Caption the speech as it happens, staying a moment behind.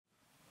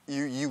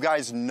you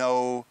guys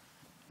know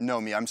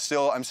me. I'm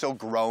still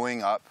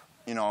growing up.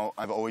 You know,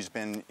 I've always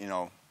been, you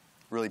know,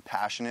 really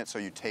passionate, so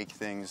you take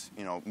things,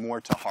 you know,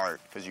 more to heart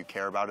because you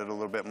care about it a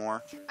little bit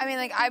more. I mean,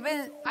 like, I've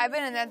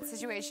been in that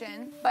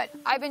situation, but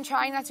I've been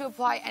trying not to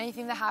apply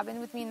anything that happened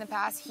with me in the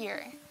past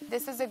here.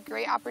 This is a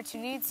great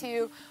opportunity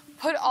to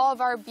put all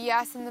of our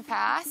BS in the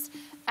past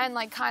and,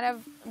 like, kind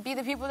of be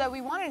the people that we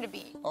wanted to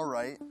be. All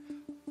right.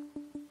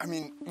 I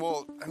mean,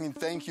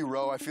 thank you,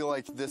 Ro. I feel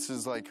like this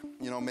is, like,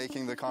 you know,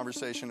 making the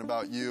conversation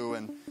about you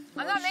and...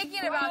 I'm not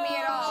making it about me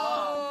at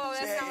all.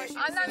 That's not what she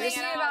I'm not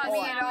making it about me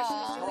at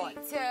all.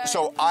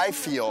 So I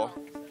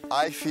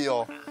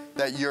feel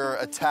that you're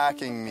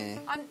attacking me.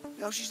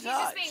 No, she's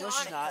not. No,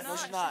 she's not. No,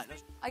 she's not.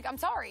 Like, I'm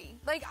sorry.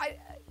 Like,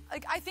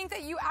 I think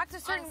that you act a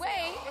certain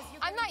way.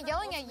 I'm not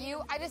yelling at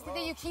you. I just think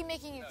that you keep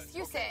making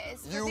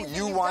excuses.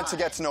 You want to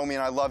get to know me,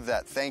 and I love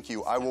that. Thank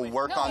you. I will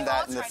work on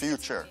that in the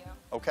future.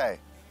 Okay.